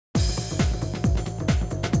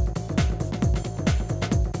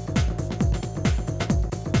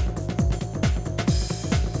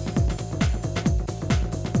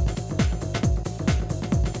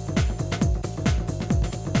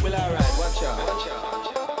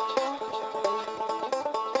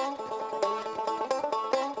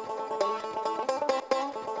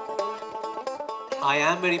I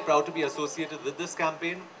am very proud to be associated with this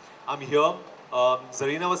campaign. I'm here.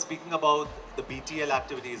 Zarina was speaking about the BTL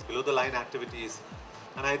activities, below the line activities.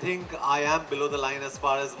 And I think I am below the line as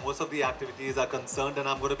far as most of the activities are concerned, and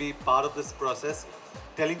I'm going to be part of this process,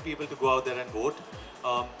 telling people to go out there and vote.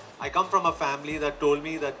 I come from a family that told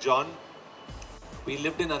me that, John, we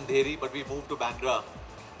lived in Andheri, but we moved to Bandra.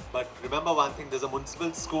 But remember one thing, there's a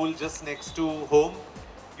municipal school just next to home.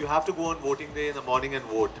 You have to go on voting day in the morning and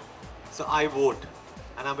vote. So I vote.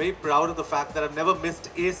 And I'm very proud of the fact that I've never missed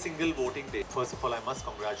a single voting day. First of all, I must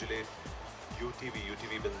congratulate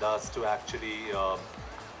UTV Bindass to actually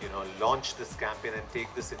launch this campaign and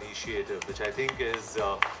take this initiative, which I think is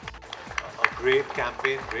a great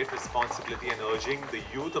campaign, great responsibility, and urging the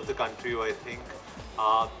youth of the country, who I think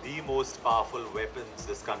are the most powerful weapons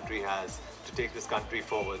this country has to take this country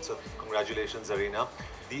forward. So congratulations, Zarina.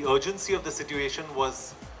 The urgency of the situation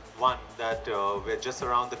was one that we're just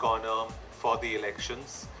around the corner for the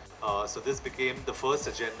elections. So this became the first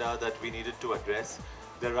agenda that we needed to address.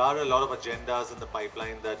 There are a lot of agendas in the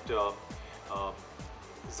pipeline that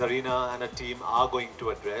Zarina and her team are going to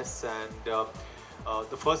address, and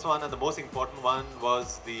the first one and the most important one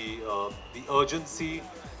was the urgency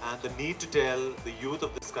and the need to tell the youth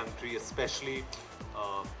of this country, especially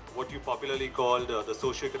what you popularly called the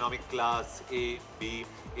socio-economic class A, B,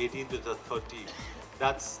 18 to 30.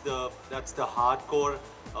 That's the hardcore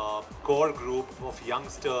core group of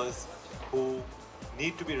youngsters who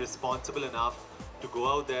need to be responsible enough to go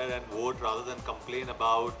out there and vote rather than complain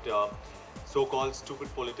about so-called stupid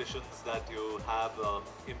politicians that you have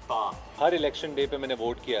in power. Her election day पे मैंने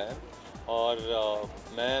vote किया है और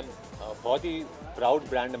मैं बहुत ही proud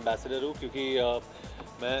brand ambassador हूँ, क्योंकि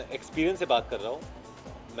मैं एक्सपीरियंस से बात कर रहा हूँ.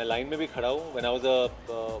 मैं लाइन में भी खड़ा हूँ. When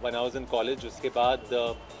I was in college, उसके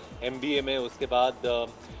बाद MBA में, उसके बाद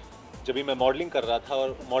जब भी मैं मॉडलिंग कर रहा था,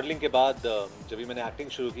 और मॉडलिंग के बाद जब भी मैंने एक्टिंग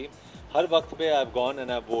शुरू की, हर वक्त पे I have gone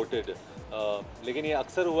and I have voted. लेकिन ये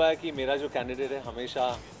अक्सर हुआ है कि मेरा जो कैंडिडेट है हमेशा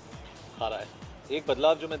आ रहा है. एक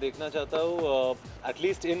बदलाव जो मैं देखना चाहता हूँ,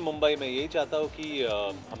 एटलीस्ट इन मुंबई में, यही चाहता हूँ कि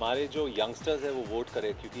हमारे जो यंगस्टर्स हैं वो वोट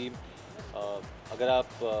करें. क्योंकि अगर आप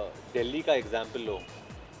दिल्ली का एग्जांपल लो,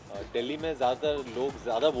 दिल्ली में ज़्यादातर लोग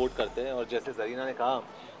ज़्यादा वोट करते हैं, और जैसे जरीना ने कहा,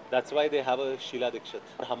 that's why they have a Sheila Dikshit.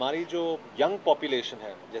 हमारी जो यंग पॉपुलेशन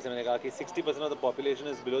है, जैसे मैंने कहा कि 60% of the population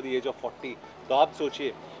is below the age of 40. तो आप सोचिए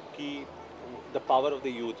कि the power of the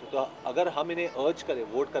youth. तो अगर हम इन्हें अर्ज करें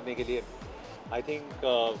वोट करने के लिए, I think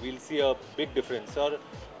we'll C a big difference. और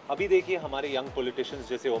अभी देखिए हमारे यंग पॉलिटिशियंस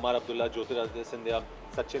जैसे Omar Abdullah, Jyotiraditya Scindia,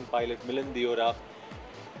 Sachin Pilot, Milind Deora,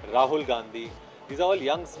 Rahul Gandhi, these are all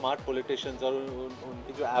young smart politicians. और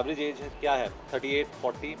उनकी जो एवरेज एज है क्या है, 38,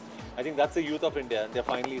 40. I think that's the youth of India, and they're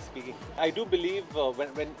finally speaking. I do believe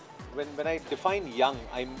when I define young,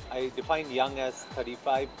 I define young as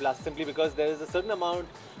 35 plus, simply because there is a certain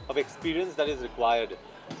amount of experience that is required,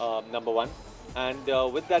 number one. And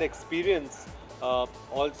with that experience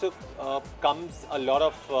also comes a lot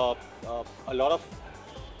of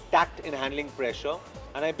tact in handling pressure.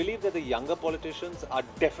 And I believe that the younger politicians are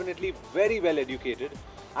definitely very well educated.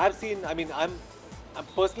 I've seen, I'm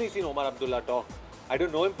personally seen Omar Abdullah talk. I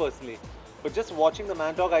don't know him personally, but just watching the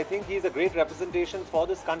man talk, I think he's a great representation for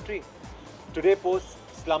this country. Today post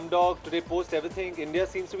Slumdog, today post everything, India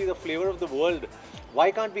seems to be the flavor of the world. Why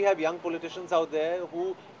can't we have young politicians out there who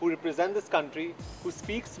represent this country, who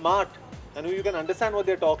speak smart, and who you can understand what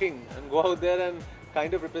they're talking, and go out there and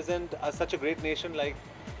kind of represent such a great nation like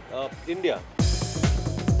India.